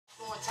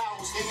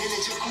towels in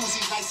the jacuzzi,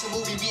 nice and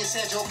movie, being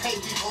Sergio pay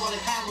people on the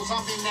condos.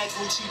 I'm in that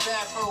Gucci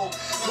bathrobe,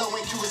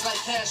 blowing Cubans like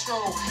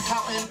Castro,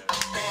 counting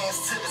bands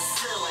to the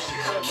ceiling,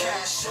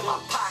 cash in my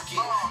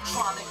pocket,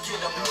 trying to get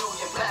 $1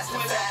 million,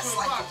 blasting fast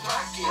like a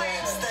rocket,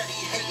 steady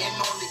hating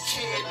on the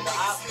kid,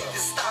 niggas need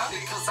to stop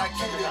it, cause I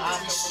get it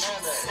in these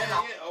streets.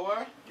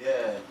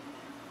 Yeah,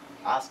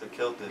 Oscar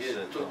killed this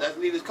shit. Though. That's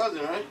Lita's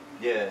cousin, right?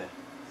 Yeah.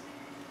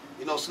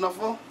 You know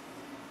Snuffo?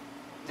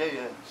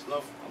 Yeah.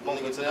 Snuffo. I'm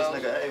bumping into this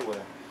nigga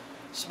everywhere.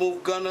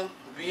 Smooth Gunner,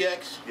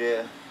 VX.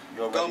 Yeah.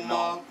 You already Gun know.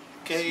 Mob,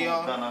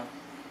 KR. Gunner,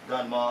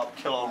 Gun Mob,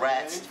 Killer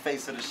Rats,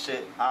 face of the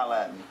shit.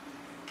 Holla at me.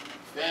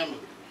 Family.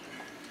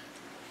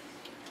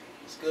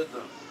 It's good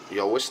though.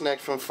 Yo, what's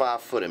next from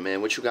 5 Footer,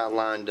 man? What you got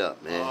lined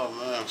up, man? Oh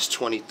man. It's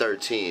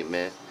 2013,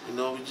 man. You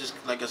know, we just,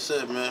 like I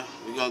said, man,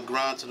 we gonna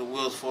grind till the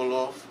wheels fall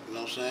off, you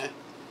know what I'm saying?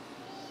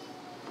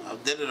 I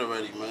did it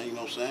already, man, you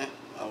know what I'm saying?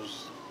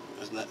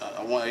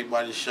 I want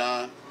everybody to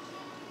shine,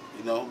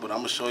 you know, but I'm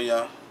gonna show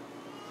y'all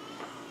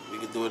we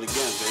can do it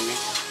again, baby.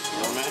 You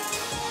know what I mean?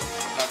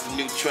 Got the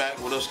new track,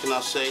 what else can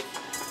I say?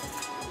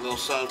 A little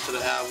something to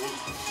the album, you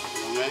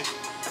know what I mean?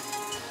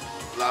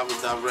 Live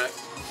and direct,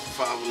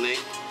 518,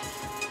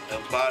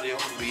 El Barrio,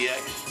 BX,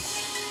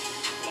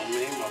 you know what I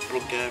mean? My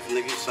Brook Ave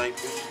nigga,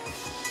 Cypress.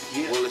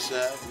 Yeah. Willis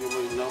Ave, you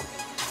already know.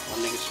 My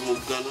nigga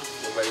Smooth Gunner.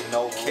 You already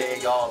know,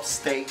 kid, y'all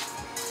upstate.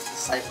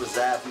 Cypress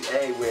Ave, we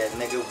everywhere,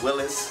 nigga.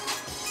 Willis.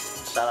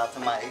 Shout out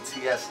to my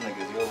ATS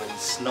niggas. You already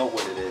know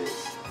what it is.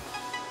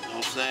 You know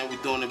what I'm saying? We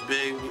doing it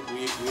big.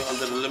 We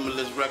under the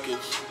Limitless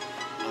Records.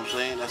 You know what I'm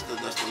saying? That's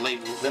the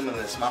label.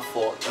 Limitless, my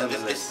fault.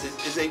 Limitless.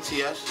 It's ATS,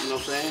 you know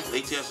what I'm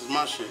saying? ATS is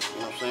my shit, you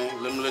know what I'm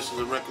saying? Limitless is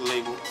a record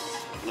label.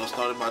 You know,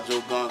 started by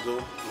Joe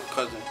Gonzo, my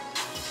cousin.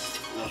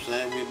 You know what I'm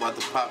saying? We about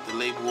to pop the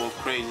label all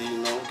crazy, you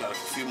know. Got a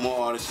few more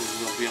artists that's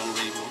gonna be on the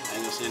label. I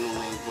ain't gonna say no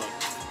names, but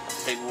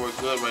paperwork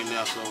good right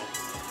now, so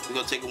we're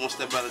gonna take it one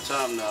step at a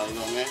time now, you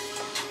know what I mean?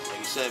 Like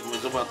you said,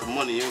 it's about the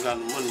money. You ain't got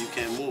no money, you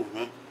can't move,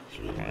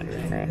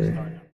 man.